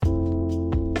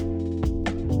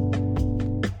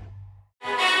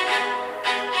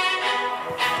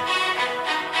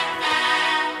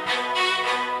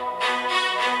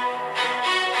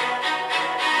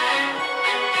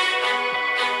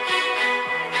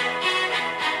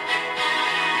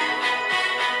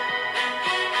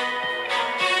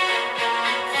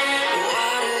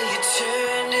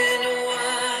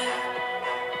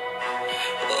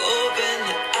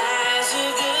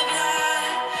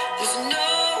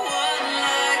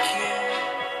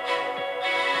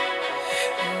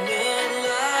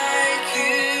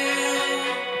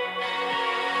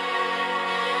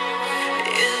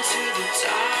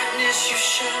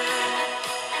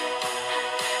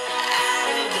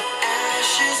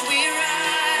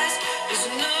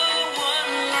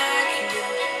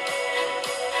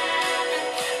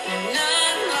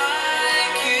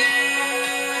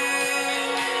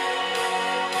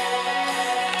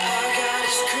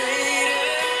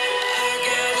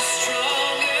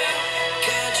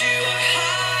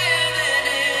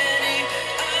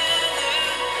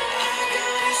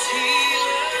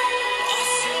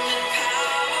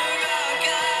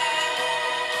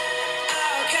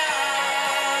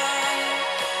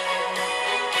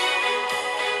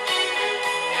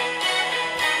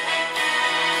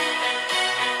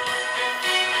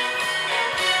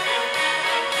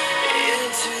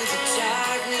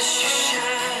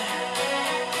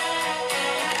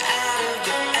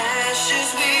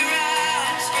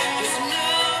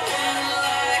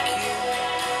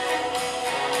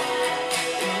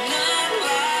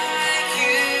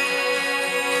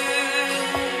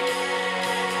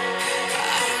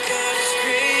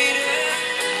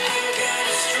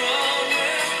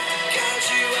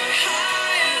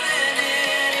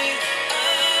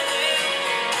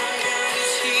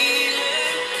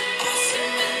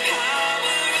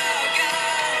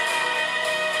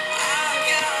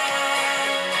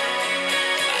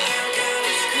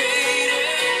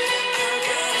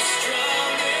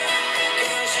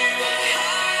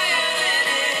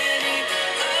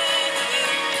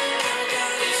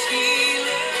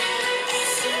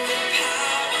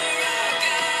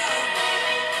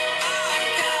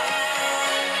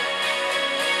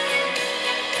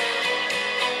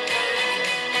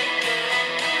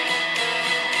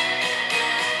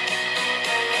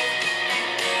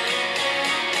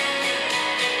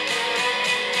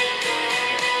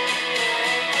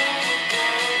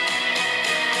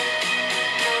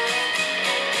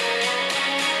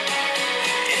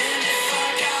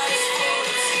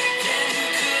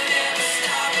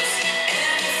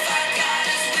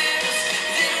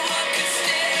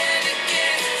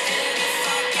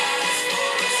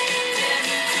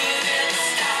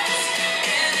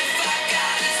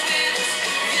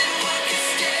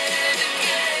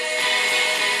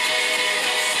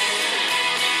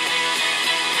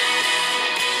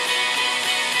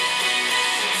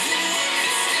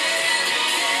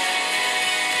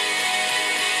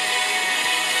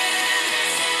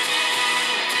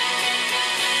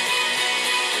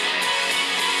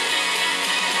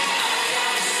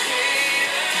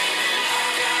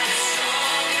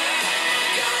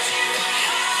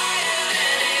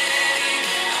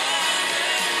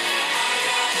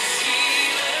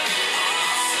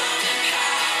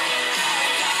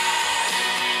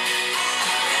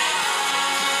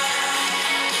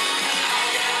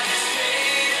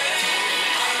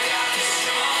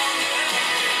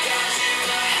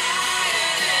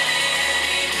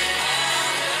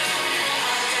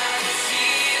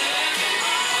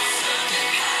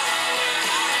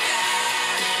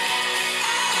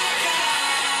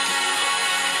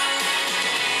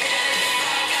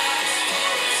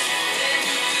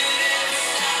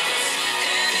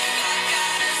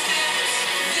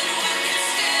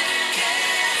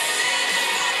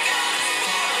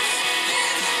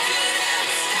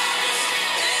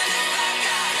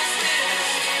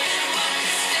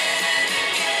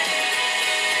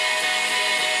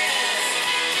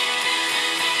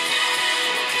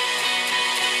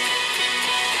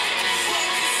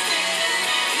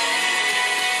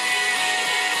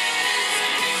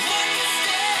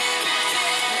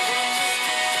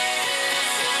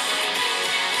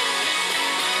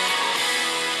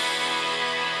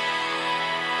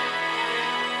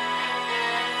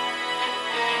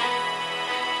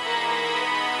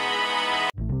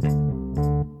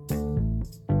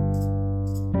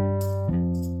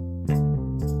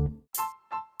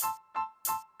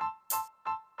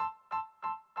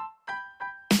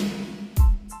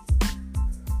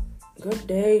Good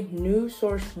day, News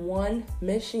Source 1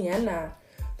 Michiana.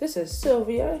 This is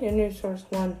Sylvia, your News Source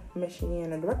 1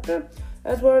 Michiana director,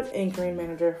 as well as anchoring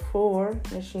manager for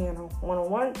Michiana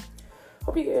 101.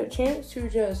 Hope you get a chance to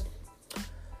just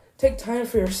take time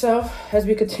for yourself as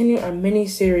we continue our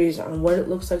mini-series on what it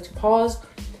looks like to pause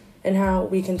and how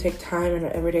we can take time in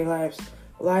our everyday lives.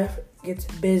 Life gets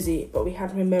busy, but we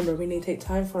have to remember we need to take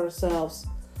time for ourselves.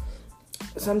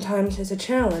 Sometimes it's a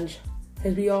challenge,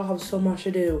 as we all have so much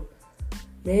to do.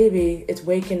 Maybe it's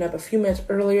waking up a few minutes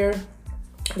earlier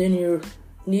than you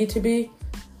need to be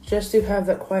just to have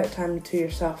that quiet time to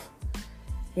yourself.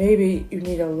 Maybe you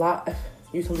can lock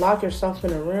yourself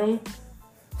in a room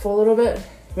for a little bit.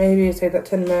 Maybe take that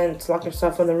 10 minutes, lock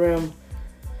yourself in the room,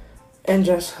 and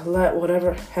just let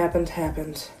whatever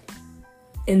happens.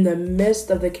 In the midst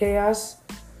of the chaos,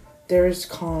 there is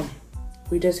calm.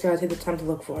 We just gotta take the time to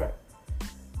look for it.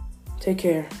 Take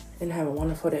care and have a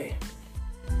wonderful day.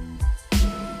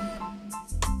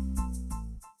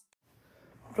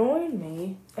 Join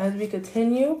me as we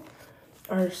continue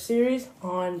our series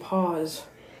on pause.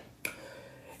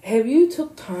 Have you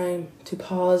took time to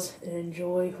pause and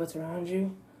enjoy what's around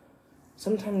you?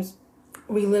 Sometimes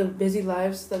we live busy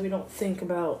lives that we don't think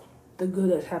about the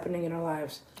good that's happening in our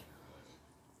lives.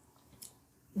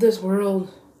 This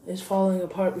world is falling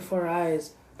apart before our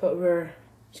eyes, but we're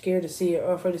scared to see it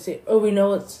or afraid to see it. Or we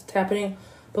know it's happening,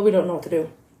 but we don't know what to do.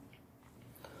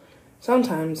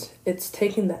 Sometimes it's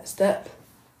taking that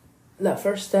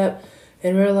first step,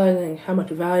 and realizing how much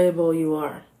valuable you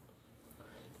are.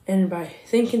 And by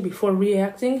thinking before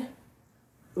reacting,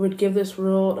 it would give this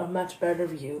world a much better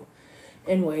view,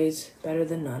 in ways better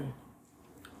than none.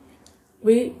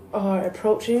 We are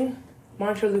approaching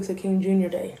Martin Luther King Jr.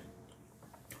 Day.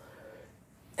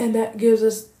 And that gives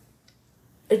us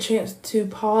a chance to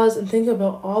pause and think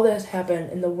about all that has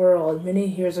happened in the world many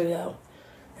years ago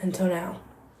until now.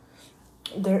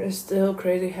 There is still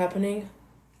crazy happening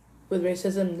with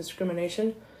racism and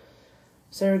discrimination,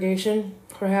 segregation,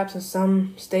 perhaps in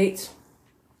some states.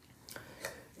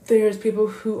 There's people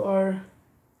who are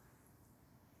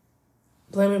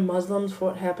blaming Muslims for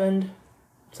what happened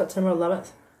September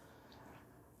 11th.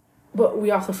 But we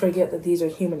often forget that these are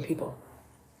human people.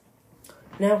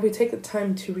 Now, if we take the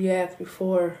time to react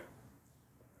before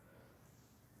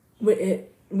we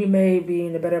may be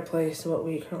in a better place than what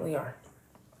we currently are.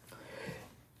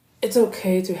 It's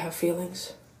okay to have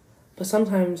feelings, but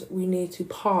sometimes we need to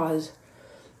pause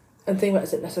and think about,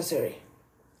 is it necessary?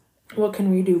 What can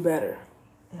we do better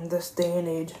in this day and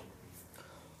age?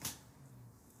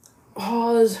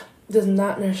 Pause does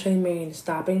not necessarily mean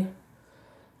stopping.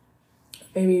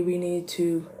 Maybe we need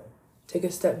to take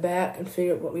a step back and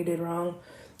figure out what we did wrong.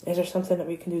 Is there something that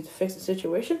we can do to fix the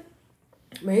situation?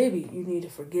 Maybe you need to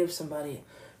forgive somebody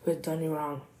who has done you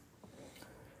wrong.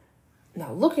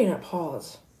 Now, looking at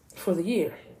pause for the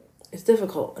year is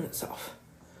difficult in itself.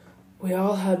 We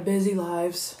all have busy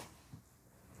lives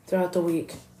throughout the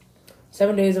week.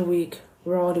 7 days a week,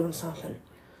 we're all doing something.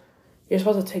 You're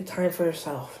supposed to take time for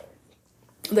yourself.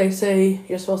 They say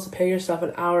you're supposed to pay yourself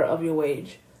an hour of your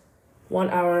wage, 1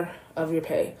 hour of your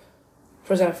pay.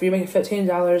 For example, if you're making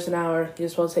 $15 an hour, you're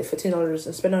supposed to take $15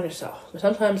 and spend on yourself. But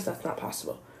sometimes that's not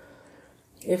possible.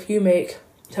 If you make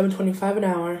 $7.25 an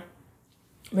hour,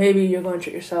 maybe you're going to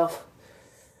treat yourself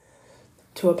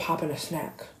to a pop and a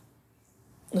snack.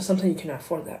 Or something you cannot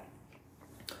afford that.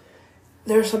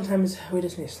 There are sometimes we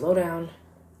just need to slow down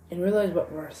and realize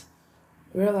what we're worth.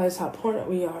 Realize how important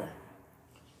we are.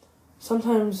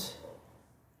 Sometimes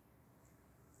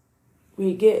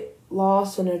we get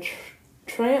lost in a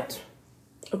trance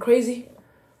or crazy,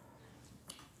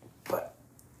 but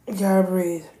you gotta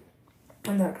breathe.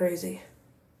 I'm not crazy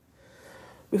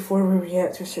before we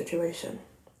react to a situation.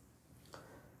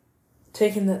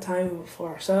 Taking that time for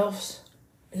ourselves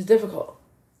is difficult.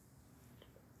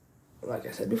 Like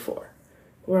I said before,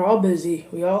 we're all busy.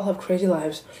 We all have crazy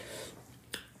lives.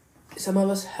 Some of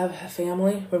us have a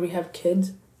family where we have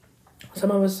kids.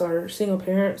 Some of us are single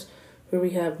parents where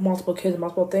we have multiple kids and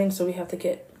multiple things, so we have to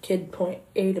get kid point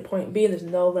A to point B, and there's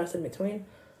no rest in between.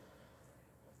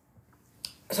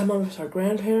 Some of us are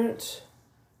grandparents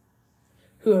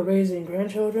who are raising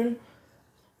grandchildren.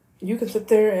 You can sit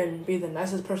there and be the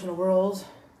nicest person in the world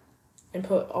and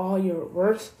put all your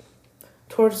worth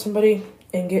towards somebody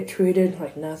and get treated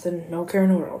like nothing, no care in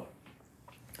the world.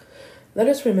 Let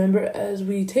us remember, as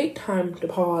we take time to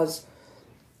pause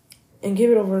and give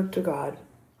it over to God,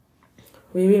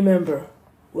 we remember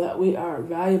that we are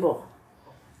valuable,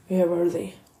 we are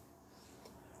worthy.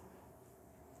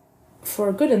 For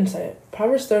a good insight,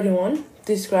 Proverbs 31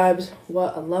 describes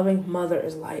what a loving mother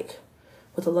is like,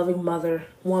 what a loving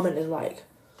woman is like.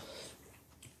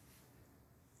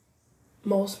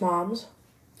 most moms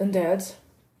and dads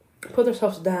put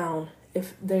themselves down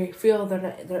if they feel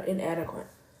they're inadequate.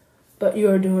 But you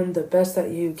are doing the best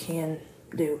that you can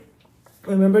do.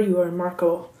 Remember, you are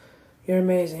remarkable. You're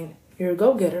amazing. You're a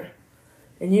go-getter.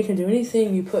 And you can do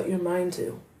anything you put your mind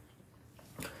to.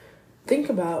 Think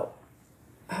about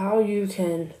how you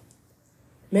can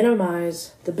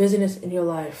minimize the busyness in your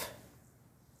life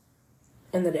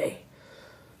in the day.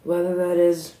 Whether that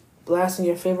is blasting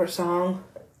your favorite song,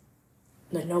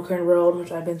 like No Care in the World,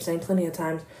 which I've been saying plenty of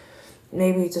times.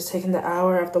 Maybe just taking the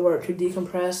hour after work to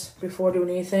decompress before doing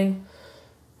anything,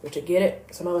 which I get it.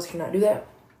 Some of us cannot do that.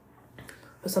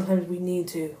 But sometimes we need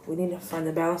to. We need to find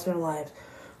the balance in our lives.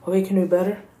 What we can do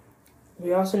better,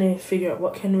 we also need to figure out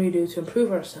what can we do to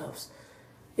improve ourselves.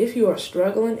 If you are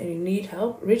struggling and you need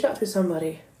help, reach out to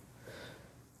somebody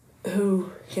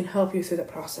who can help you through the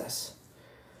process.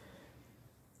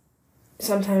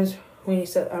 Sometimes we need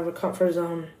to step out of our comfort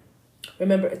zone.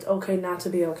 Remember, it's okay not to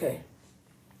be okay.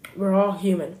 We're all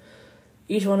human.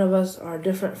 Each one of us are a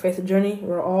different faith journey.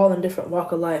 We're all in a different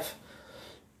walk of life.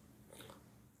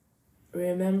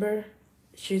 Remember,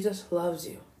 Jesus loves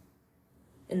you.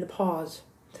 In the pause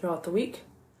throughout the week,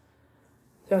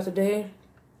 throughout the day,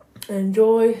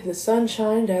 enjoy the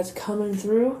sunshine that's coming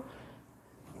through.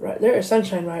 Right there is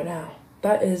sunshine right now.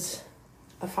 That is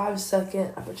a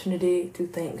 5-second opportunity to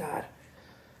thank God.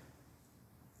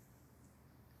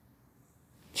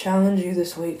 Challenge you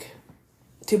this week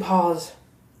to pause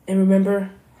and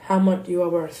remember how much you are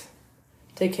worth.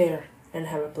 Take care and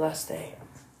have a blessed day.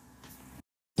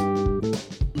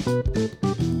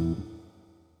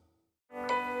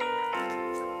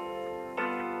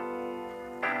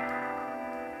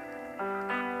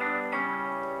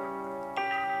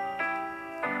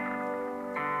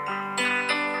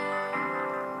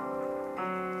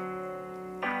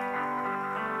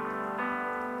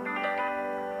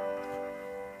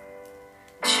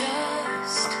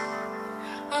 Just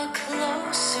a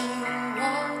closer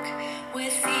walk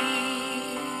with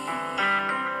thee.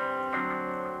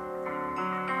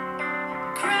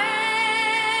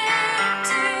 Granted,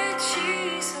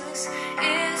 Jesus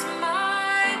is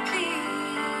my plea.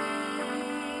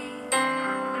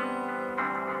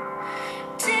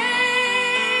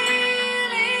 Daily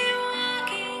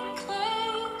walking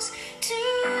close to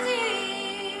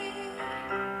thee.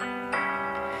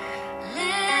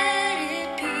 Let it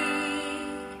be,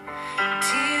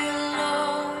 dear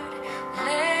Lord,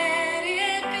 let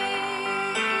it be.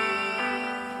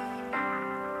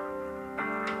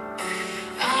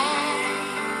 I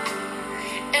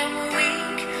am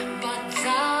weak, but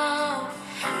thou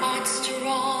art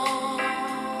strong.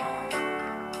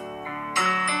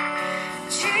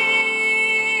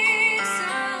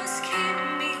 Jesus, keep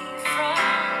me from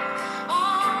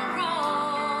all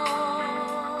wrong.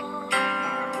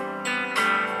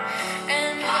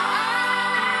 And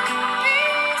I'll be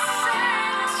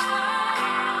satisfied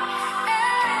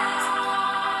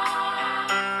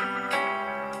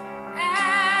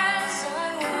as I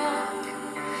walk.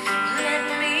 Let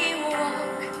me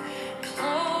walk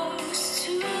close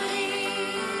to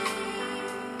thee.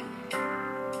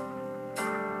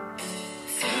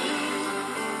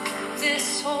 Through this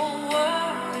whole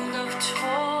world of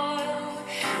toil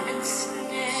and snare.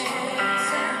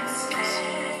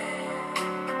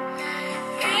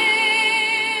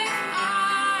 If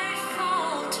I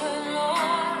falter,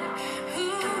 Lord,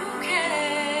 who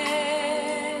cares?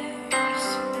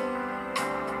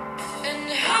 And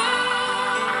who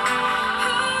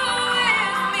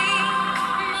with me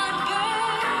my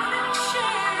burden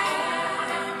share?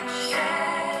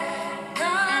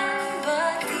 None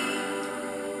but thee,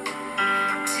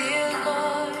 dear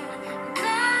Lord,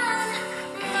 none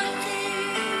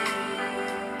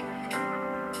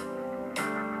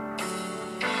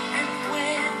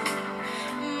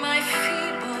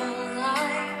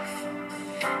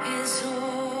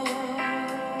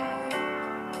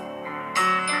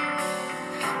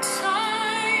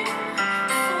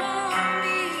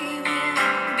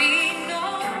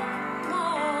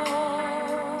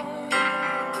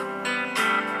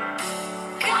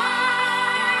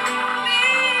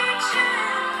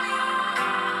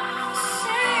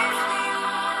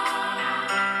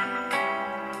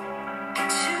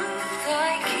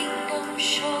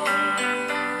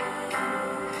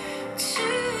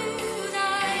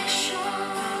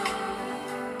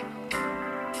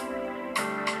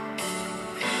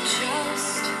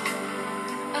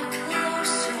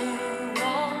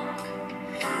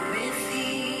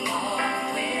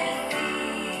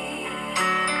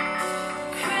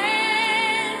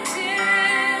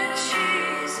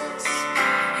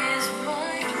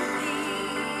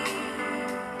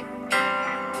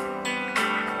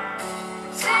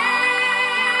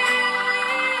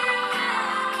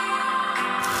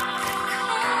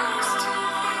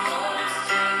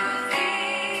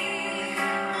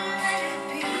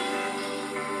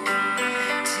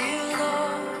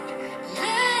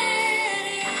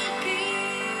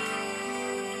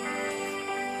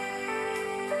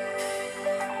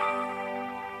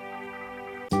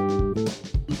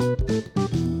I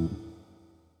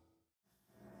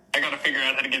gotta figure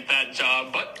out how to get that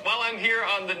job. But while I'm here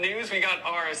on the news, we got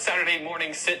our Saturday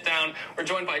morning sit down. We're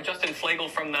joined by Justin Flagel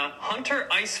from the Hunter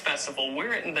Ice Festival.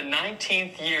 We're in the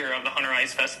 19th year of the Hunter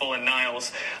Ice Festival in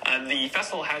Niles. The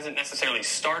festival hasn't necessarily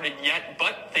started yet,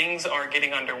 but things are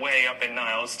getting underway up in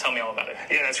Niles. Tell me all about it.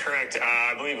 Yeah, that's correct.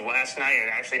 I believe last night,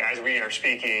 and actually as we are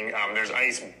speaking, there's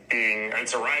ice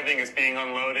it's arriving, it's being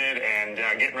unloaded, and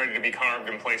getting ready to be carved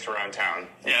and placed around town.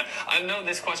 Yeah, I know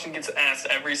this question gets asked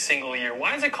every single year.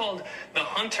 Why is it called the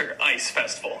Hunter Ice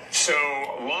Festival? So,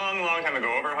 long time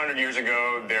ago, over 100 years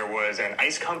ago, there was an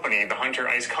ice company, the Hunter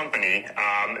Ice Company.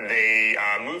 They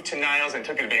moved to Niles and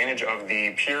took advantage of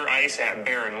the pure ice at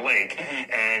Barron Lake,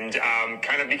 and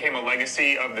kind of became a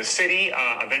legacy of the city.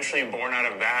 Eventually born out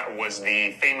of that was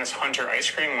the famous Hunter ice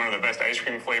cream, one of the best ice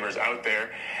cream flavors out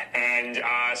there. And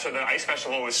so the Ice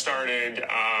Festival was started,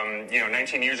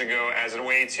 19 years ago as a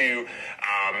way to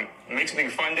make something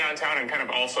fun downtown and kind of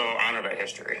also honor that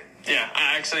history. Yeah,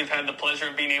 I actually have had the pleasure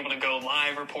of being able to go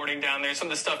live reporting down there. Some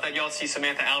of the stuff that y'all see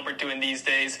Samantha Albert doing these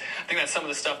days, I think that's some of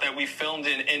the stuff that we filmed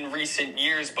in recent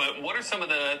years. But what are some of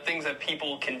the things that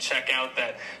people can check out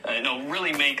that,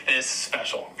 really make this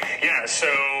special? Yeah, so,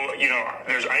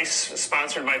 there's ice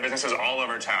sponsored by businesses all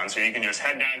over town. So you can just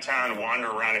head downtown, wander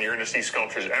around, and you're going to see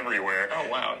sculptures everywhere. Oh,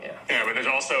 wow, yeah. Yeah, but there's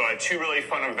also two really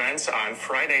fun events. On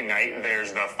Friday night,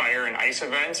 there's the Fire and Ice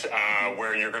event,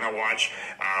 where you're going to watch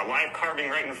live carving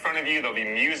right in front of you. There'll be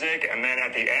music, and then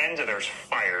at the end, there's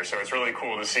fire. So it's really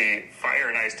cool to see fire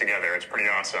and ice together. It's pretty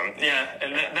awesome. Yeah,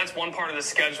 and that's one part of the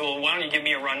schedule. Why don't you give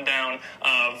me a rundown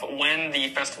of when the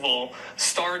festival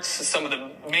starts, some of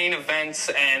the main events,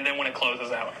 and then when it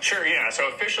closes out? Sure, yeah. So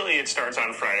officially it starts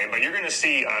on Friday, but you're going to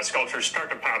see sculptures start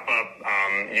to pop up,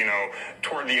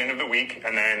 toward the end of the week.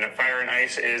 And then Fire and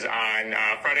Ice is on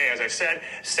Friday, as I said.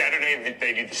 Saturday,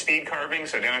 they do the speed carving.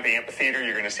 So down at the amphitheater,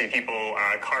 you're going to see people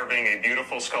carving a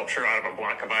beautiful sculpture out of a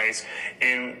block of ice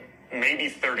in maybe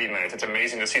 30 minutes. It's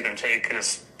amazing to see them take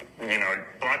this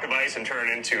block of ice and turn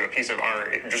it into a piece of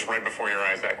art just right before your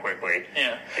eyes that quickly.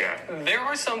 Yeah. Yeah. There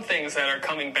are some things that are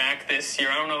coming back this year.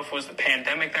 I don't know if it was the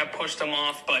pandemic that pushed them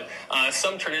off, but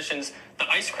some traditions, the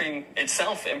ice cream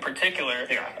itself in particular,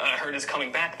 I heard is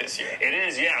coming back this year. It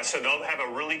is, yeah. So they'll have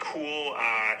a really cool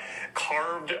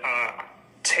carved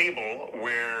table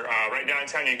where right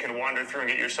downtown you can wander through and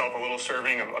get yourself a little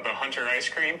serving of the Hunter ice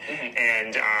cream.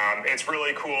 And it's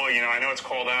really cool. I know it's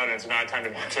cold out and it's not time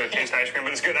to taste ice cream,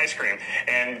 but it's good ice cream.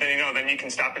 And then you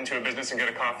can stop into a business and get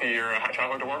a coffee or a hot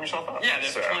chocolate to warm yourself up. Yeah,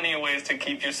 there's plenty of ways to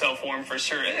keep yourself warm for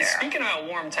sure. Yeah. Speaking about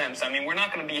warm temps, we're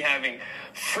not going to be having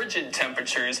frigid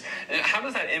temperatures. How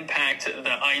does that impact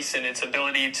the ice and its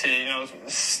ability to,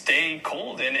 stay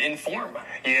cold and in form?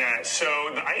 Yeah,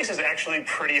 so the ice is actually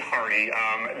pretty hardy.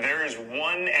 There is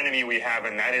one enemy we have,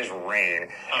 and that is rain.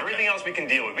 Okay. Everything else we can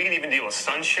deal with. We can even deal with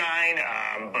sunshine,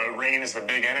 but rain is the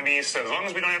big enemy. So as long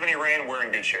as we don't have any rain, we're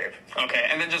in good shape. Okay,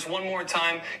 and then just one more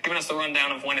time, giving us the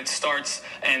rundown of when it starts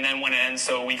and then when it ends,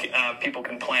 so people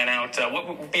can plan out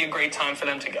what would be a great time for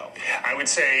them to go. I would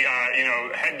say,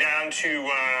 head down to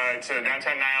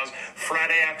downtown Niles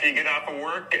Friday after you get off of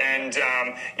work, and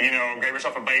grab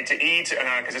yourself a bite to eat,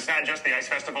 because it's not just the Ice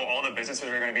Festival. All the businesses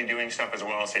are going to be doing stuff as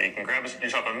well, so you can grab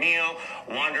yourself a meal,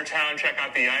 wander town, check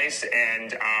out the ice,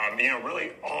 and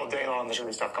really all day long there's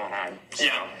really stuff going on. So,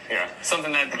 yeah.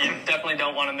 Something that you definitely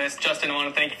don't want to miss. Justin, I want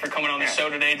to thank you for coming on the show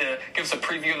today to give us a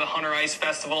preview of the Hunter Ice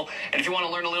Festival. And if you want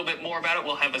to learn a little bit more about it,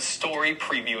 we'll have a story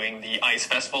previewing the Ice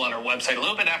Festival on our website a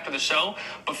little bit after the show.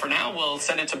 But for now, we'll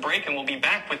send it to break, and we'll be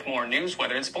back with more news,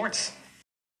 weather, and sports.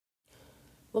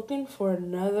 Looking for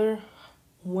another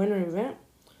winter event?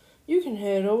 You can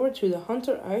head over to the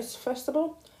Hunter Ice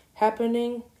Festival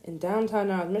happening in downtown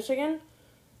Niles, Michigan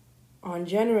on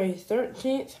January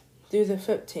 13th through the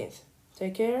 15th.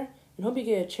 Take care and hope you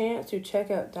get a chance to check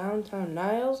out downtown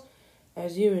Niles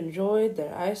as you enjoyed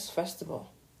the Ice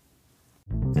Festival.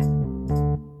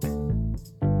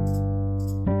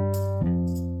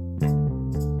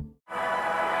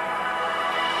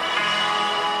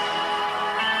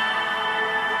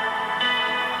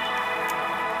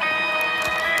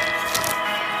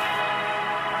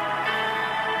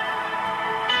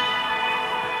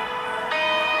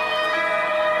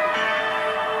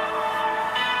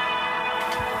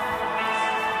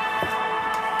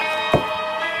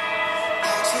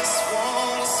 I just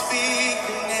wanna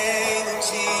speak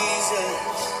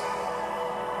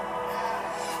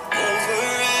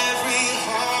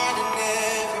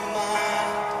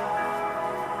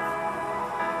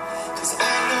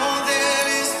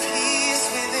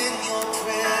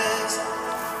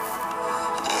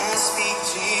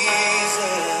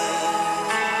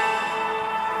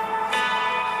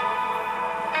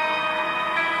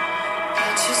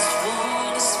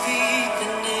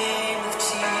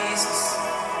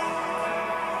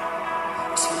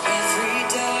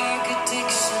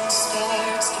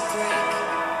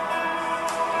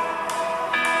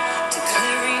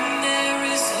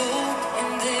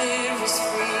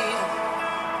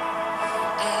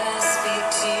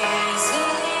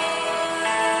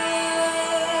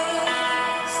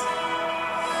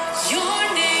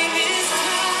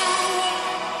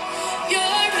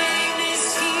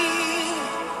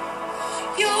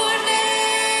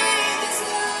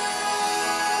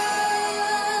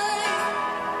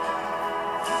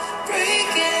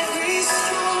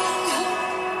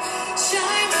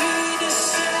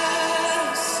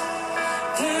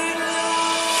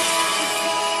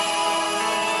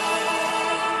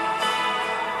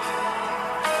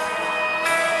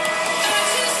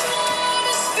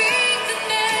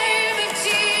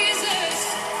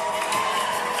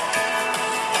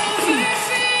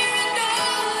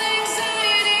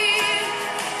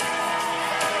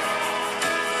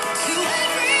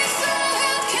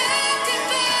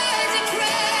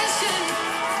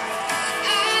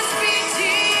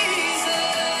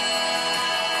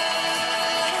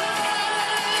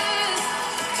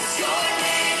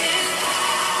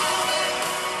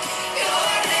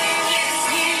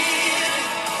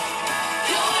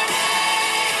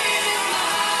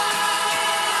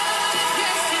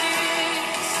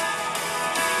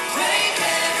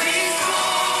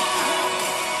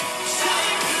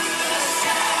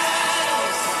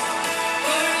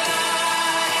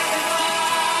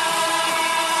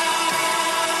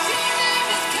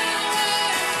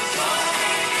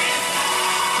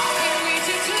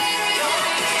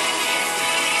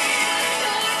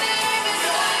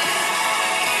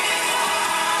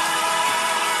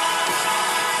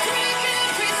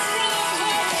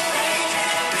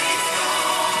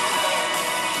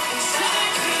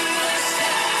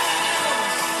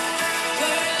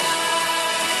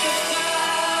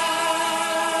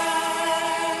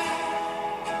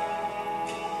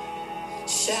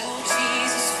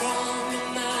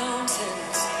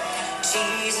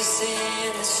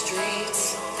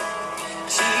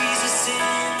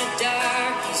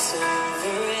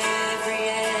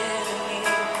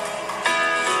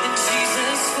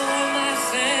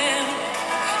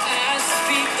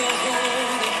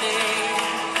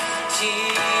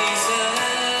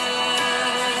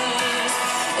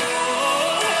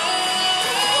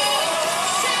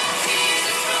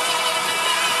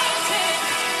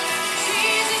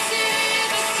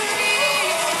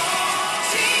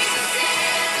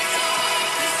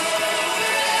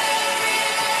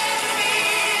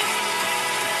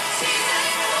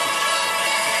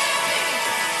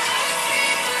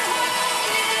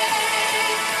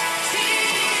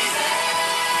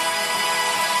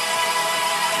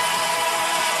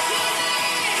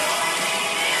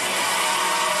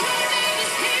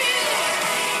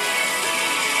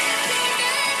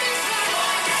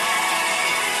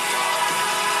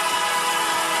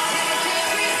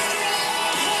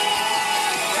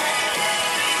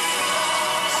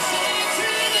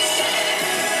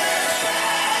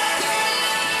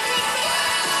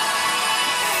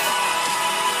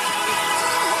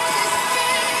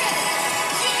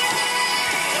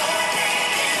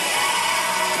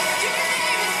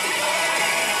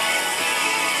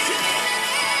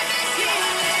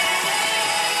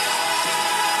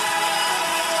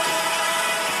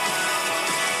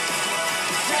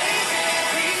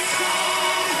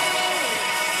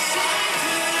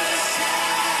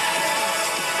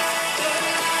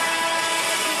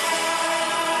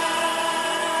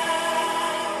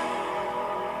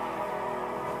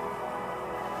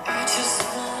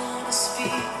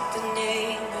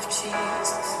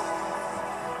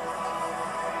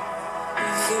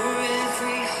for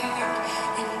every heart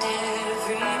and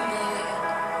every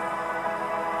mind.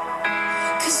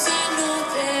 'Cause I know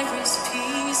there is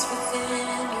peace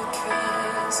within your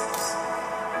presence.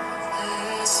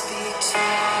 I speak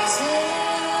Jesus.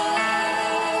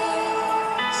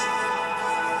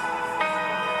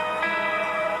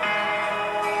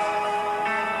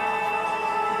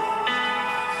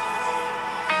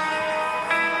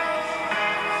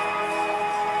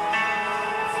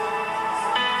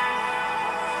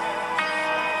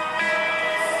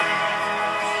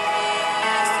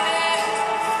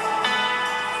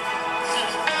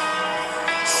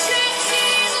 Shout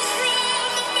Jesus from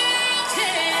the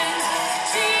mountains,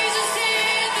 Jesus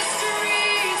in the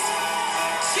streets,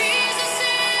 Jesus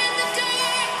in the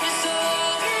darkness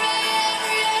over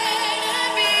every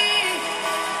enemy,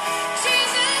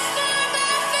 Jesus for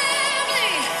my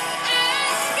family.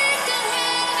 I speak the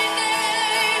holy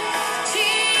name,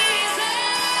 Jesus.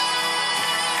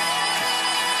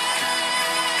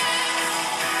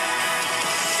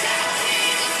 Shout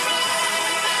Jesus from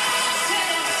the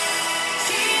mountains,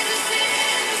 Jesus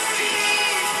in the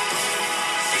streets,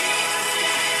 Jesus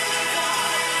in the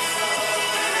darkness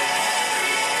over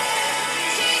every enemy,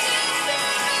 Jesus for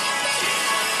my family.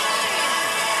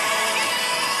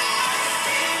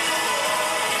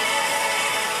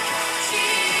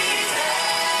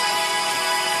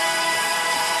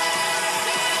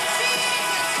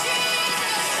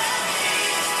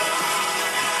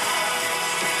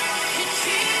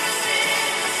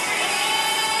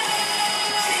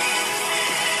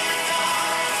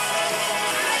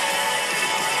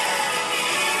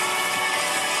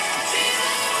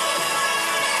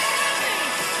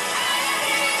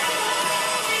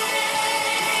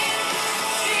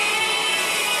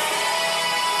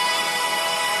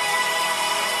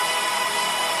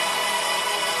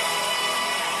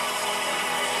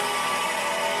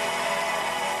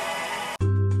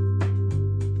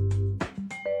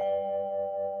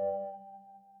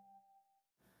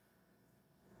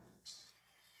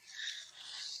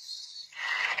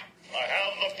 I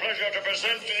have the pleasure to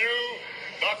present to you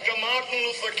Dr. Martin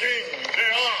Luther King,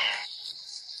 Jr.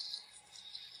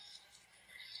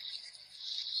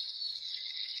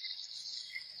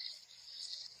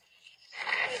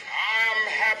 I am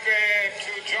happy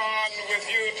to join with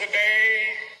you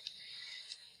today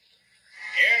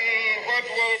in what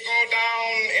will go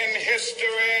down in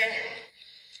history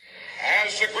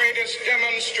as the greatest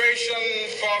demonstration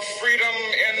for freedom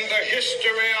in the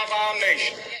history of our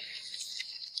nation.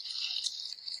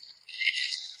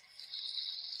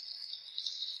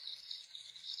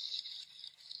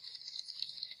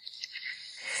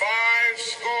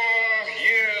 50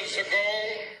 years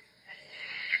ago,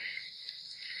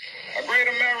 a great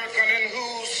American in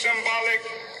whose symbolic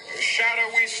shadow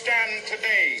we stand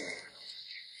today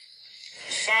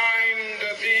signed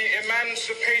the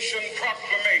Emancipation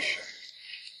Proclamation.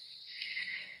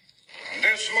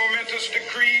 This momentous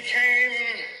decree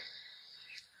came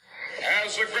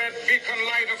as a great beacon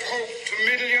light of hope to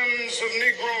millions of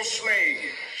Negro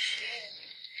slaves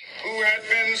who had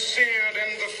been seared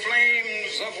in the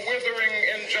flames of withering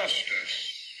injustice.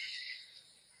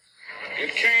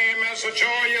 It came as a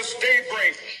joyous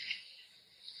daybreak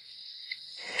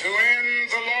to end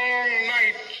the long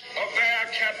night of their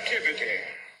captivity.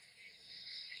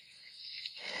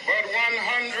 But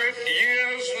 100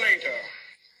 years later,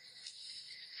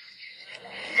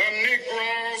 the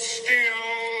Negro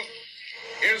still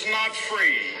is not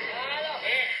free.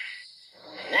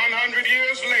 100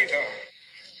 years later,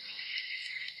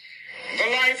 the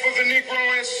life of the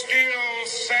Negro is still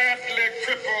sadly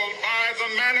crippled by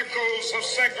the manacles of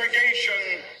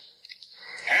segregation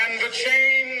and the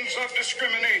chains of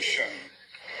discrimination.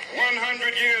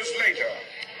 100 years later,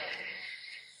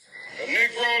 the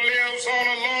Negro lives on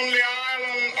a lonely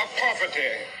island of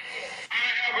poverty. I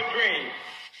have a dream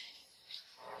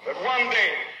that one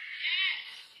day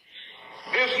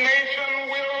this nation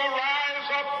will rise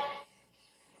up,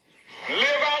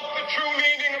 live out the true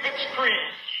meaning of its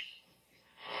creed.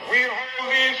 We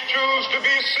hold these truths to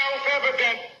be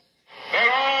self-evident, that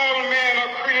all men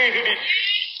are created equal.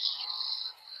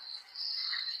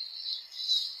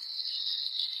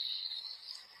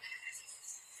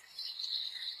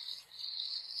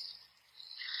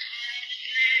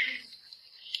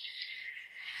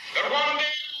 That one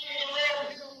day in the red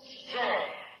hills of Georgia,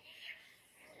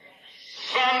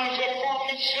 sons of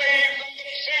former slaves and the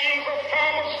sons of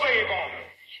former slave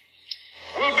owners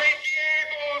will they be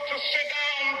able to sit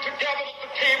down together at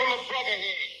the table of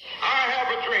brotherhood. I have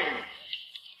a dream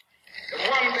that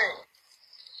one day,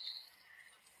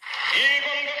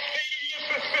 even the state of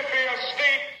Mississippi, a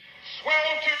state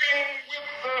sweltering with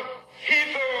the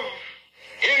heat of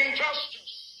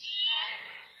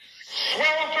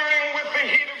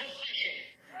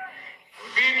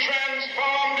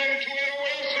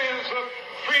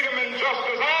freedom and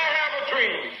justice. I have a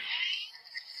dream.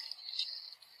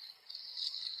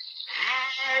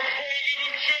 My poor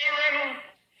little children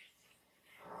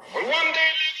will one day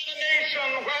live in a nation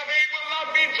where they will not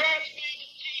be judged by the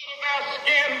color of their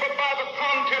skin, but by the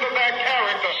content of their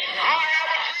character. I have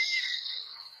a dream.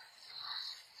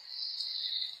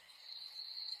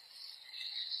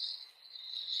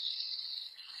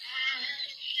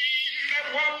 That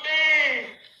one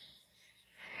day,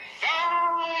 down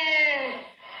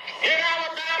in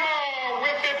Alabama,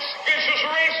 with its vicious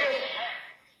racists,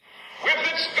 with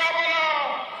its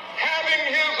governor having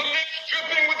his lips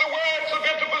dripping with the words of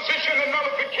interposition and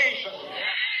nullification.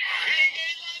 And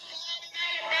they right now in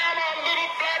Alabama,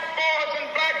 little black boys and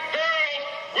black girls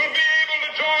will be able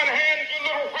to join hands with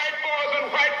little white boys and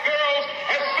white girls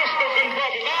as sisters and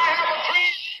brothers. I have a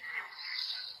dream.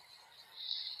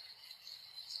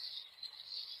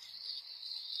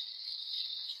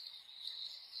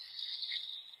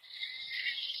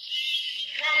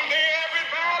 One day every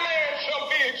valley shall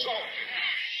be exalted.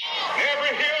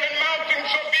 Every hill and mountain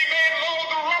shall be made low.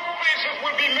 The rough places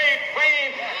will be made plain,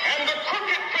 and the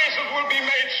crooked places will be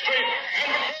made straight. And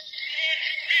the word of the Lord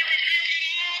shall be revealed,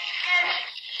 and all flesh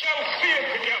shall see it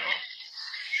together.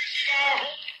 This is our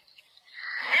hope.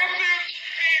 This is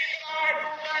faith that I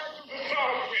go back to the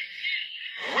start with.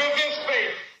 With this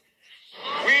faith,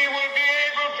 we will be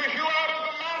able to hew out of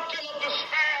the mountain of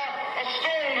despair a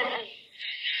stone of hope.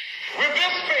 With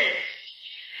this faith,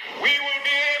 we will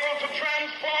be able to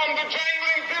transform the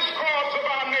jangling discords of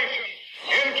our nation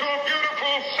into a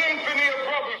beautiful symphony of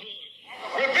brotherhood.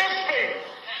 With this faith,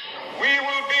 we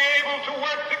will be able to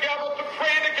work together, to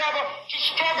pray together, to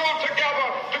struggle together,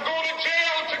 to go to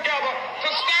jail together, to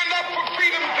stand up for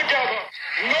freedom together,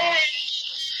 knowing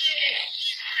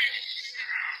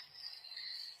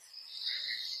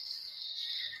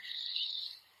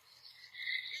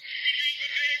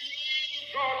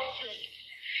God's children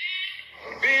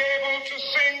will be able to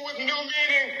sing with new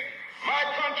meaning, my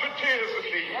country tears of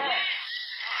thee.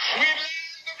 Sweet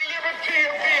land of liberty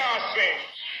of thee I sing.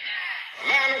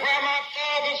 Land where my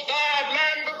fathers died,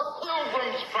 land of the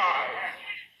pilgrim's pride.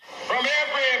 From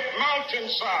every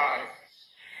mountainside,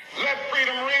 let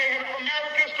freedom ring. And if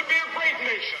America is to be a great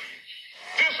nation,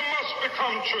 this must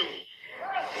become true.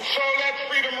 So let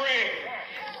freedom ring.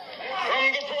 From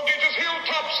the prodigious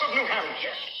hilltops of New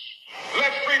Hampshire,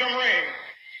 let freedom ring.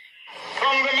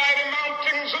 From the mighty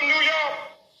mountains of New York,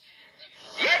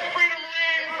 let freedom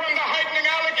ring. From the heightening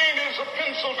Alleghanies of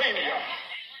Pennsylvania,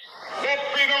 let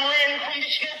freedom ring. From the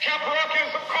snow-capped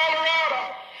Rockies of Colorado,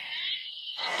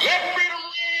 let freedom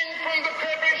ring. From the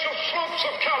curvaceous slopes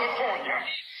of California.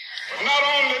 Not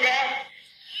only that,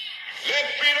 let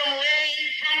freedom ring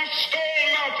from Stone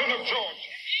Mountain of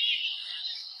Georgia.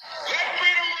 Let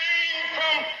freedom ring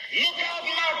from Lookout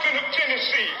Mountain of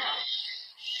Tennessee.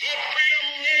 Let freedom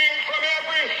ring from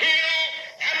every hill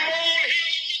and molehill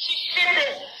of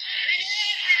Mississippi.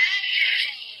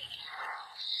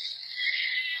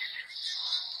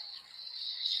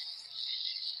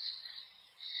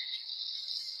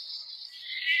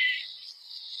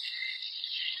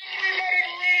 We let it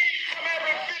ring from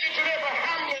every village and every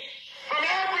hamlet, from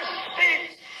every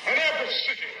state and every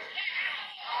city.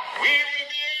 We will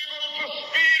be able to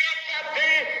speed up that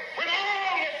day when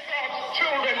all of God's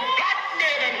children, black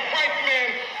men and white men,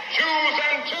 Jews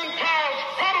and Gentiles,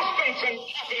 Protestants and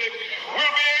Catholics,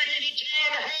 will be able to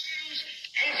join hands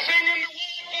and sing in the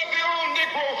words of the old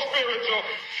Negro spiritual,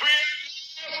 free at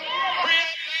last, free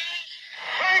at last,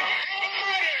 thank God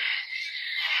Almighty.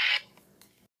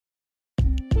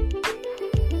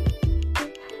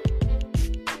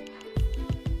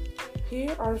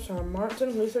 Here are some Martin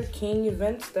Luther King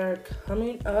events that are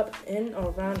coming up in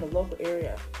or around the local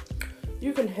area.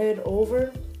 You can head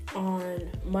over on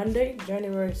Monday,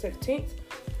 January 16th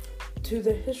to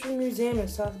the History Museum in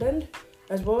South Bend,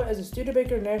 as well as the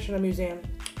Studebaker National Museum.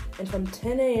 And from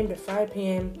 10 a.m. to 5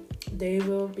 p.m., they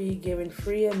will be giving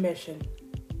free admission.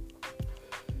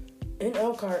 In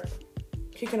Elkhart,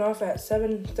 kicking off at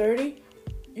 7:30,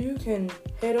 you can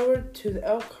head over to the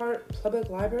Elkhart Public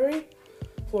Library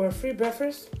for a free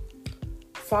breakfast,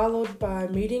 followed by a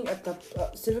meeting at the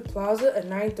Civic Plaza at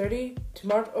 9:30 to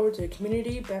march over to the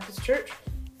Community Baptist Church,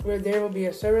 where there will be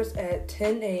a service at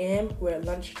 10 a.m. with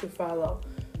lunch to follow.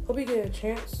 Hope you get a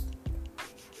chance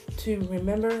to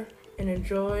remember and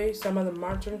enjoy some of the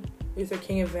Martin Luther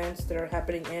King events that are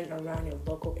happening in and around your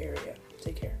local area.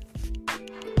 Take care.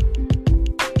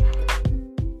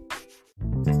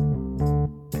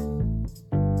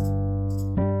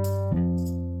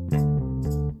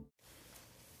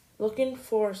 Looking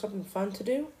for something fun to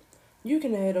do? You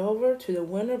can head over to the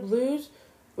Winter Blues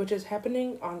which is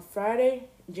happening on Friday,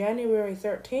 January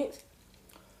 13th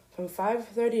from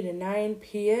 5:30 to 9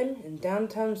 p.m. in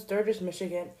downtown Sturgis,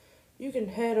 Michigan. You can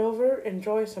head over,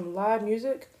 enjoy some live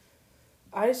music,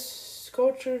 ice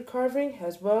sculpture carving,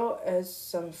 as well as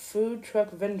some food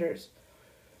truck vendors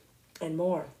and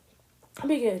more.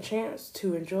 Hope you get a chance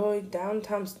to enjoy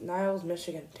downtown Niles,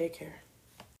 Michigan. Take care.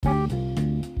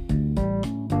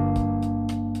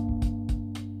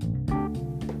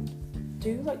 Do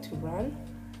you like to run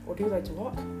or do you like to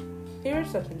walk?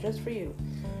 Here's something just for you.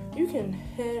 You can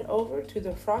head over to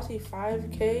the Frosty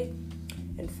 5K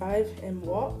and 5M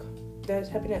walk that is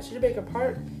happening at Studebaker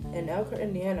Park in Elkhart,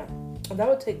 Indiana. And that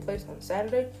will take place on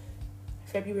Saturday,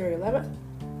 February 11th.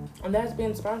 And that is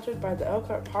being sponsored by the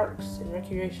Elkhart Parks and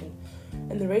Recreation.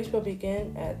 And the race will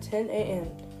begin at 10 a.m.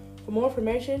 For more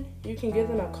information, you can give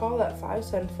them a call at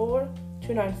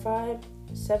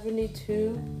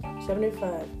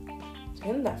 574-295-7275.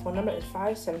 Again, that phone number is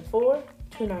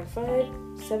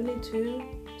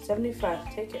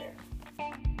 574-295-7275. Take care.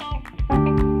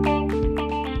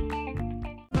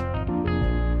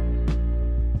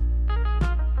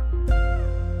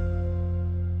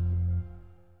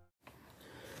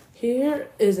 Here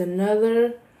is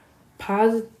another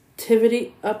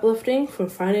positivity uplifting for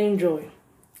finding joy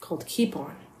called Keep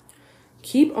On.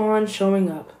 Keep on showing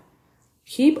up.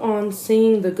 Keep on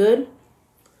seeing the good.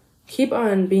 Keep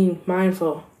on being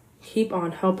mindful. Keep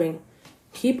on helping.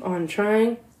 Keep on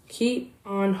trying. Keep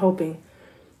on hoping.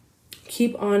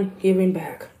 Keep on giving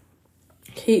back.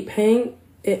 Keep paying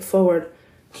it forward.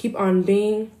 Keep on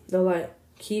being the light.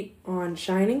 Keep on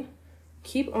shining.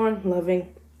 Keep on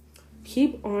loving.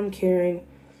 Keep on caring.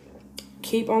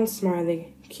 Keep on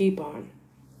smiling. Keep on.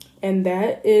 And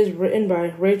that is written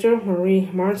by Rachel Marie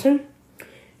Martin.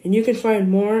 And you can find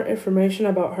more information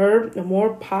about her and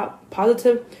more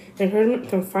positive encouragement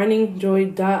from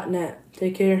findingjoy.net.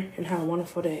 Take care and have a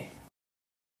wonderful day.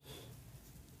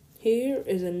 Here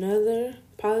is another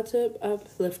positive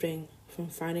uplifting from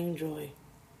Finding Joy.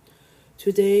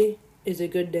 Today is a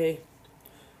good day.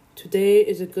 Today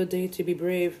is a good day to be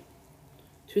brave.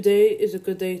 Today is a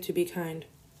good day to be kind.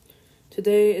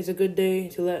 Today is a good day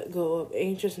to let go of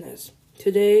anxiousness.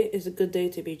 Today is a good day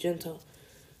to be gentle.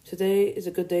 Today is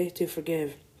a good day to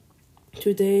forgive.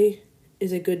 Today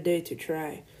is a good day to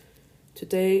try.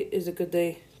 Today is a good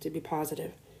day to be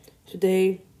positive.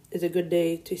 Today is a good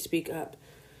day to speak up.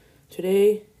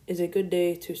 Today is a good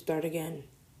day to start again.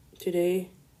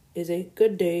 Today is a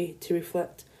good day to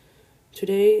reflect.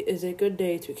 Today is a good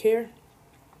day to care.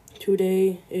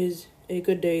 Today is a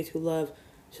good day to love.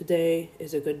 Today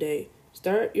is a good day.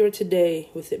 Start your today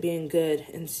with it being good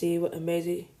and see what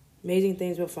amazing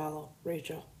things will follow.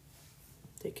 Rachel.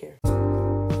 Take care.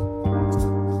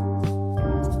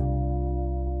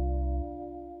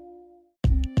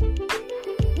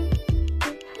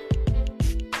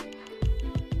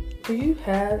 Do you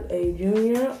have a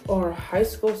junior or high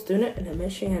school student in the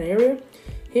Michigan area?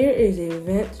 Here is an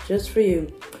event just for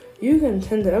you. You can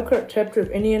attend the Elkhart chapter of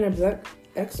Indiana Black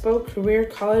Expo Career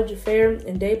College Fair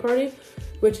and Day Party,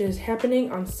 which is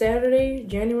happening on Saturday,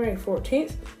 January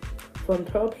 14th from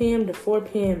 12 p.m. to 4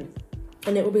 p.m.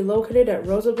 And it will be located at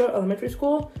Roosevelt Elementary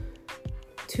School,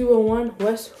 201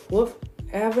 West Wolf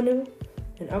Avenue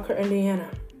in Elkhart, Indiana.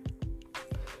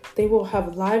 They will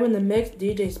have live in the mix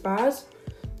DJ Spas.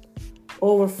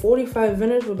 Over 45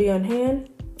 vendors will be on hand,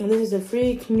 and this is a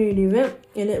free community event,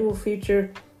 and it will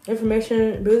feature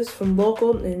information booths from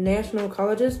local and national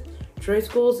colleges, trade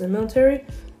schools, and military,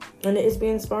 and it is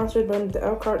being sponsored by the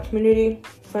Elkhart Community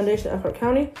Foundation, Elkhart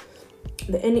County,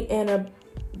 the Indiana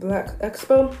Black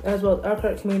Expo, as well as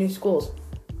Elkhart Community Schools.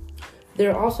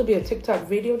 There will also be a TikTok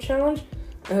video challenge,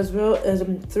 as well as a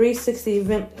 360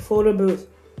 event photo booth.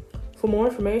 For more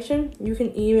information, you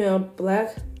can email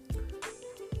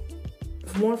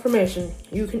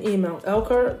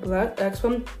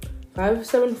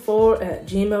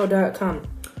elkhartblackexpo574@gmail.com.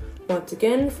 Once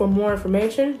again, for more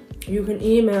information, you can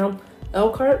email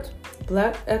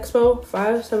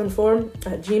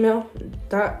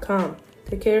elkhartblackexpo574@gmail.com.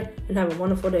 Take care and have a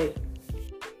wonderful day.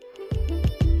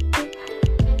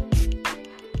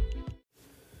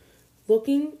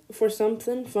 Looking for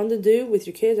something fun to do with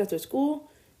your kids after school?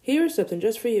 Here's something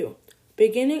just for you.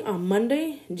 Beginning on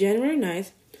Monday, January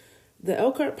 9th, the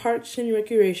Elkhart Parks and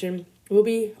Recreation will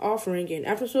be offering an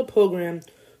after-school program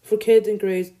for kids in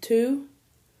grades 2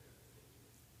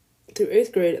 through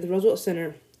 8th grade at the Roosevelt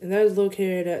Center, and that is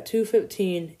located at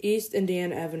 215 East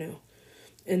Indiana Avenue.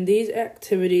 And these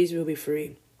activities will be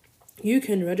free. You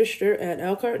can register at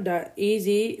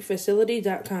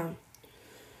elkhart.ezfacility.com.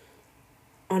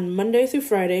 On Monday through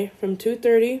Friday from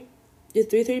 2:30 to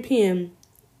 3:30 p.m.,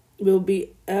 will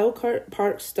be Elkhart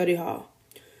Park Study Hall.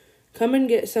 Come and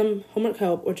get some homework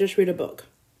help or just read a book.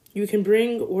 You can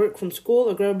bring work from school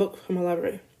or grab a book from a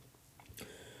library.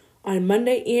 On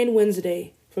Monday and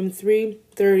Wednesday from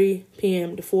 3:30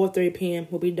 p.m. to 4:30 p.m.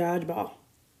 will be dodgeball.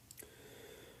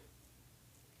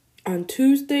 On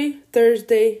Tuesday,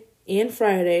 Thursday, and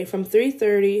Friday from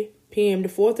 3:30 p.m. to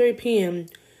 4:30 p.m.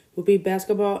 will be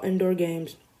basketball indoor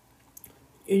games.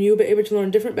 And you'll be able to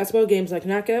learn different basketball games like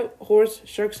knockout, horse,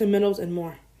 sharks and minnows, and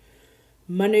more.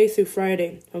 Monday through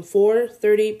Friday from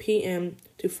 4:30 p.m.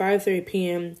 to 5:30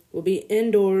 p.m. will be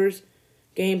indoors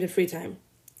games and free time.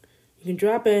 You can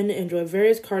drop in and enjoy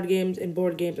various card games and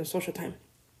board games and social time.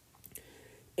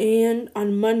 And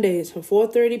on Mondays from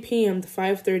 4:30 p.m. to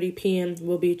 5:30 p.m.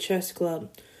 will be chess club.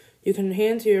 You can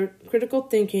enhance your critical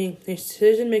thinking and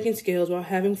decision-making skills while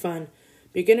having fun.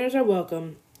 Beginners are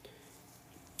welcome.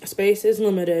 Space is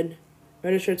limited.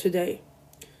 Register today.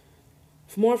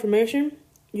 For more information,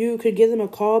 you could give them a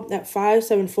call at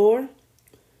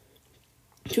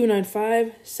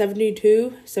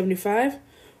 574-295-7275,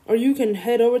 or you can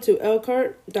head over to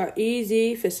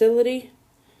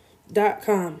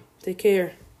elkhart.ezfacility.com. Take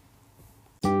care.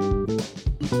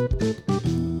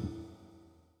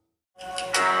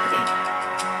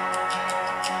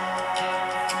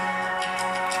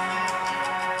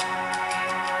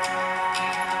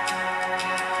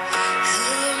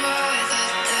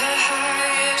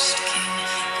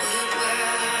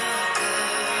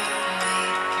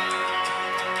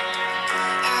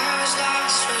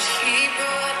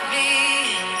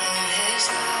 His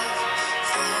love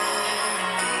for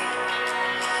me,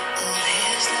 oh,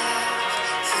 his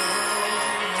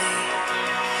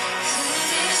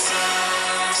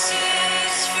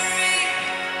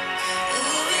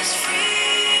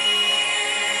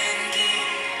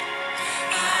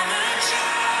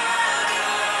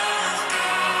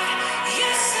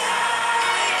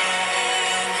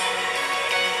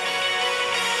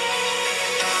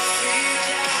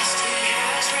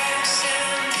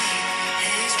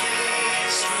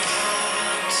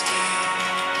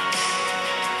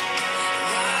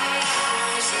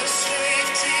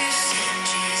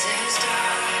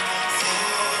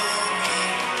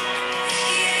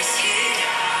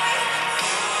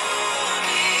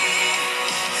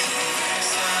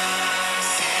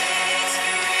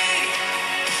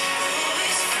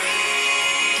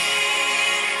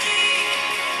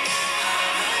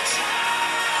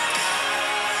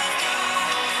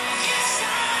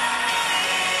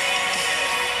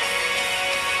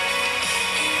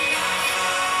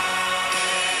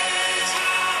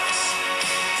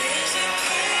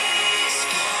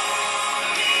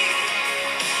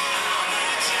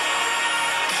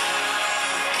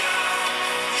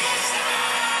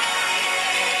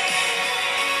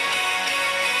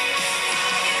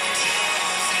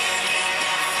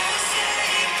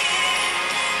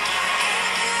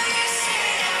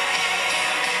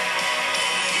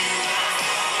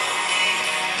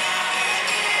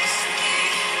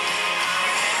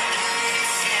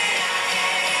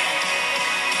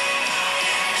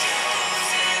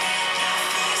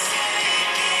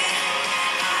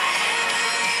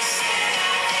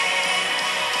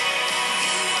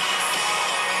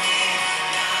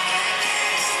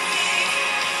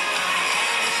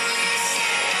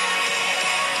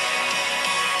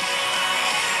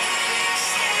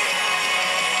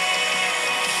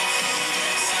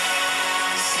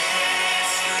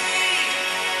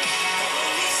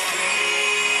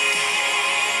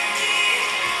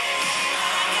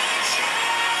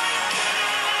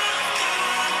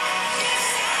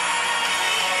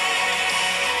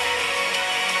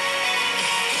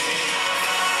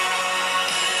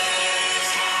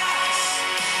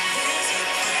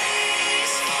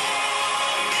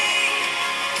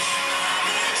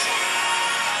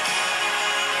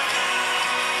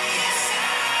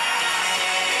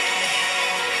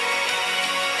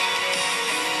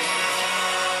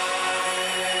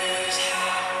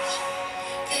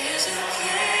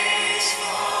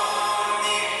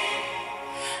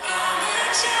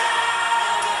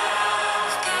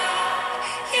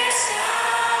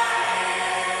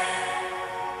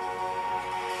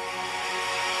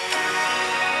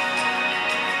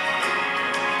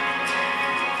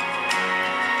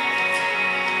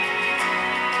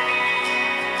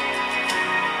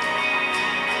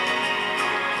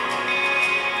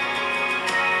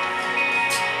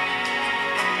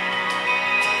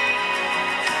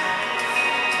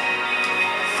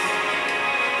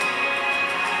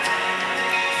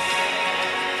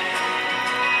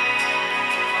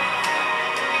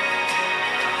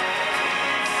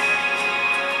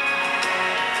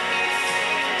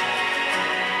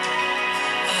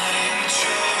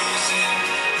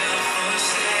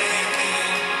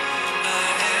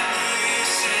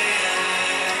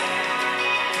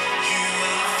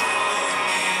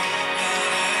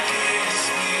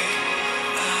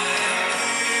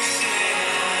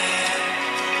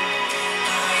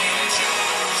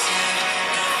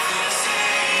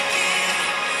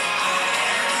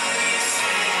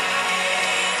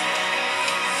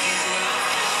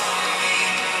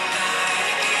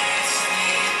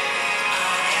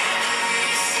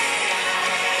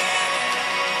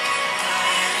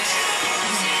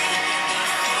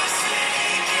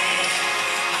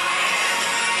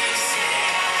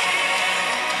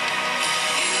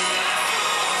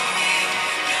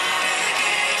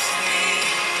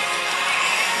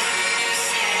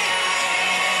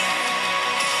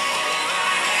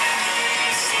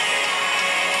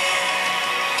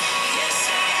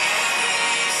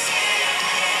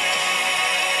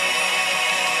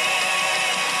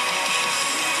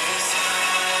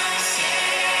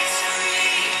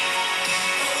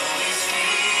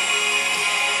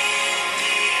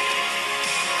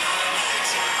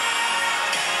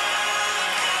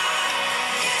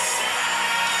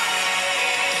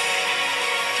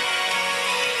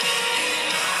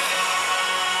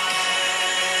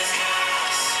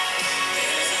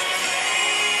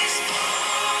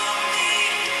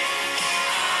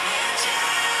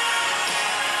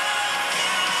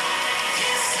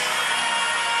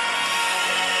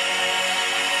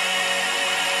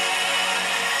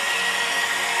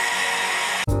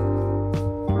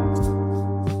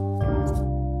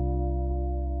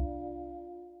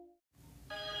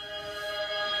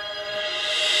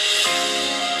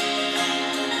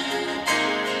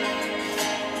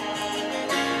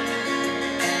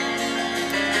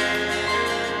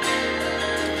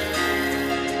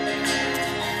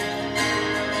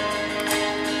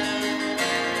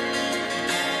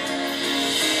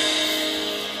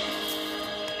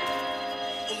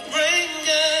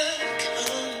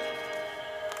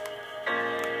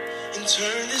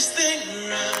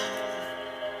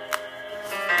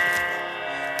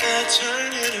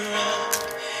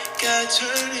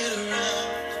turn it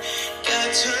around.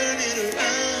 God, turn it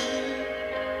around.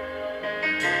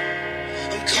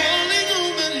 I'm calling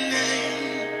on the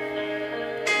name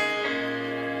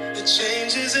that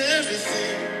changes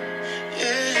everything.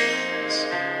 Yes.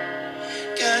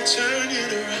 God, turn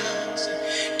it around.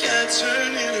 God,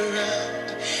 turn it around.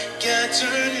 God,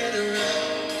 turn it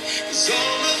around. 'Cause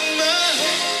all of my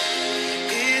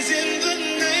hope is in the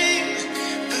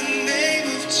name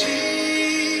of Jesus.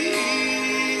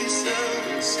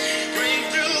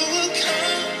 Breakthrough will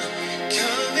come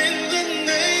in the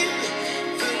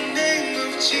name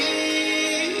of Jesus.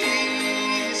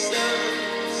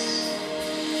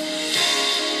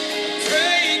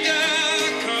 Pray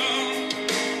God come,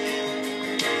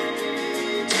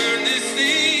 turn this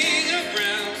thing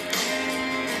around.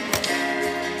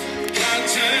 God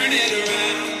turn it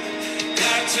around.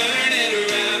 God turn it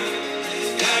around.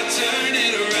 God turn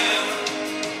it around.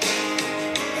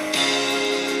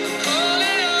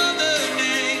 Calling on the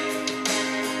name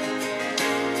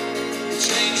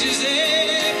changes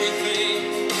everything.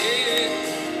 Yeah.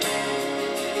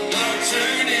 God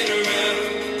turn it around.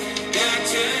 God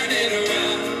turn it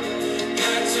around.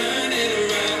 God turn it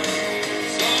around.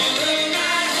 All of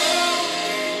my hope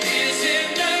is in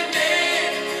the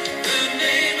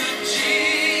name of Jesus.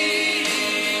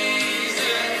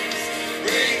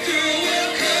 Breakthrough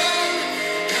will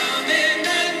come in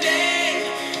the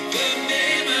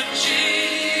name of Jesus.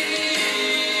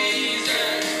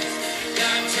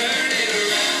 God turn it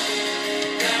around.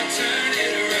 God turn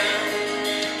it around.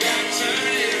 God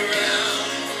turn it around.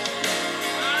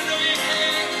 I know you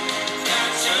can.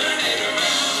 God turn it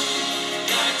around.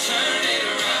 God turn it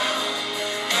around.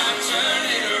 God turn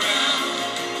it around.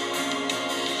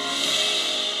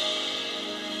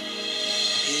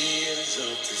 He is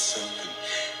up to something.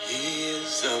 He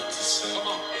is up to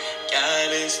something.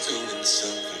 God is doing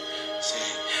something. Say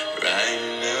it right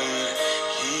now.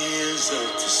 He is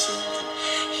up to something.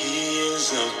 He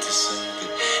is up to something.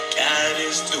 God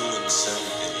is doing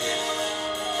something.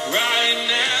 Yeah. Right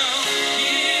now,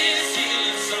 He is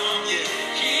healing some. Yeah.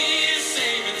 He is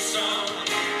saving some.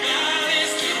 God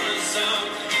is doing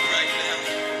something. Right now.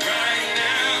 Right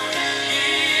now, He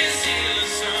is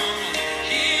healing some.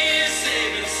 He is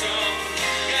saving some.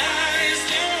 God is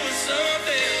doing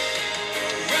something.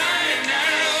 Right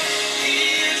now, He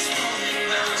is moving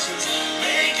mountains,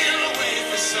 making a way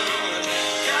for someone.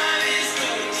 God is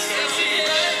doing something.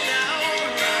 Right now,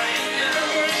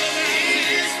 He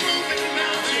is moving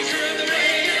mountains,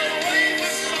 making a way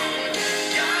for someone.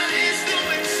 God is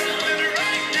doing something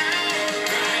right now.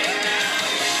 Right now,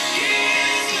 He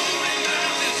is moving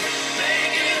mountains,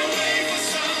 making a way for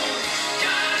someone.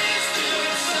 God is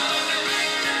doing something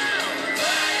right now.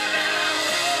 Right now,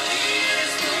 He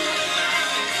is moving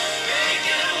mountains,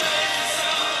 making a way for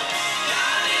someone.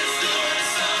 God is doing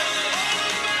something.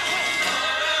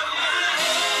 All of my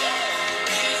hope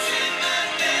is in the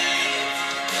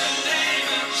name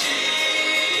of Jesus.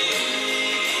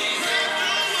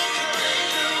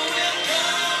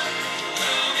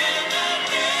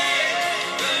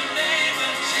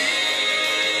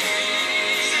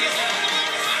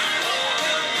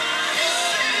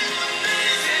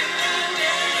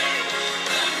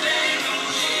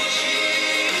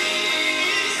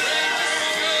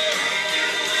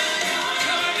 Breakthrough will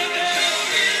come in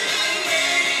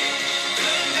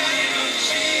the name of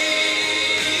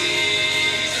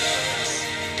Jesus.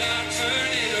 God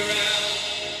turn it around.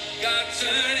 God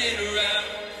turn it around.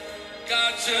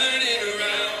 God turn it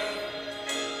around.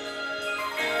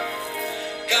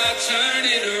 God turn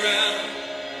it around.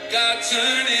 God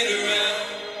turn it around.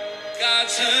 God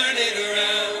turn it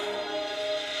around.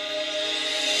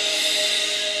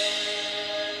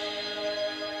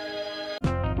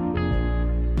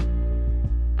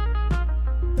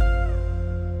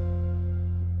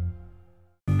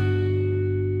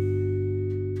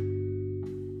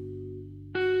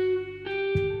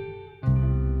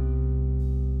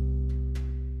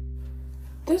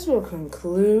 This will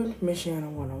conclude Michiana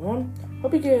 101.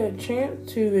 Hope you get a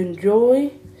chance to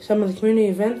enjoy some of the community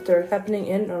events that are happening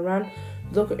in and around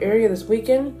the local area this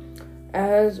weekend,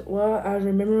 as well as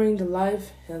remembering the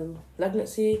life and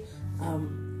legacy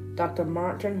Dr.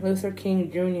 Martin Luther King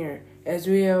Jr. as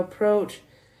we approach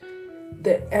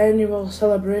the annual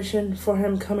celebration for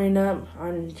him coming up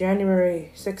on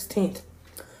January 16th.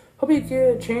 Hope you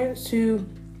get a chance to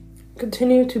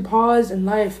continue to pause in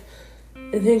life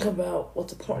and think about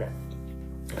what's important.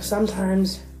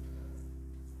 Sometimes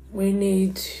we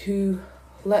need to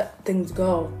let things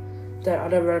go that are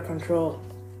out of our control.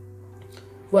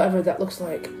 Whatever that looks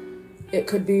like. It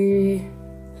could be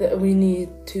that we need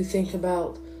to think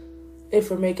about if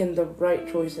we're making the right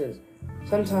choices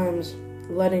Sometimes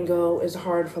letting go is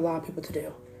hard for a lot of people to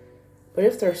do. But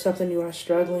if there's something you are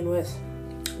struggling with,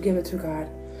 give it to God.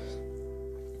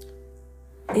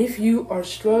 If you are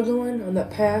struggling on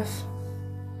that path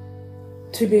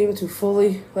to be able to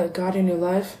fully let God in your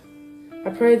life, I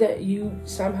pray that you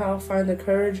somehow find the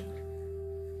courage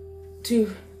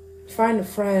to find a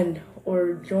friend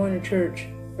or join a church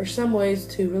or some ways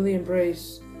to really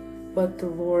embrace what the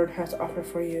Lord has to offer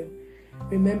for you.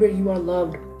 Remember, you are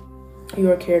loved.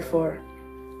 You are cared for.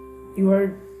 You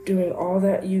are doing all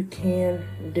that you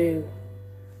can do.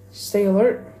 Stay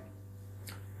alert.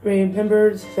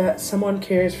 Remember that someone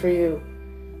cares for you.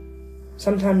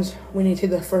 Sometimes we need to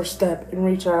take the first step and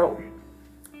reach out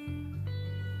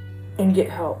and get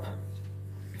help.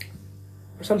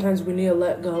 Or sometimes we need to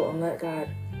let go and let God.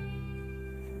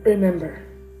 Remember,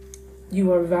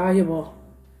 you are valuable.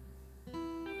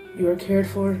 You are cared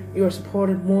for. You are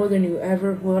supported more than you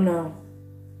ever will know.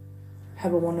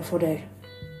 Have a wonderful day.